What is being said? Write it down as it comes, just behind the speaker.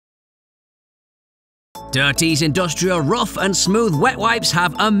Dirteeze industrial rough and smooth wet wipes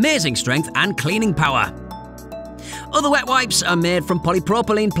have amazing strength and cleaning power. Other wet wipes are made from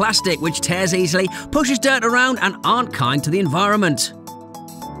polypropylene plastic, which tears easily, pushes dirt around and aren't kind to the environment.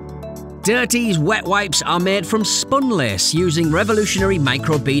 Dirteeze wet wipes are made from spun lace using revolutionary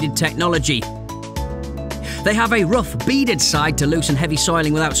micro-beaded technology. They have a rough, beaded side to loosen heavy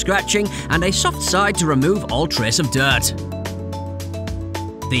soiling without scratching and a soft side to remove all trace of dirt.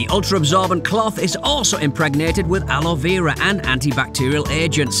 The ultra-absorbent cloth is also impregnated with aloe vera and antibacterial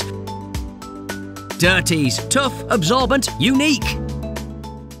agents. Dirteeze, tough, absorbent, unique.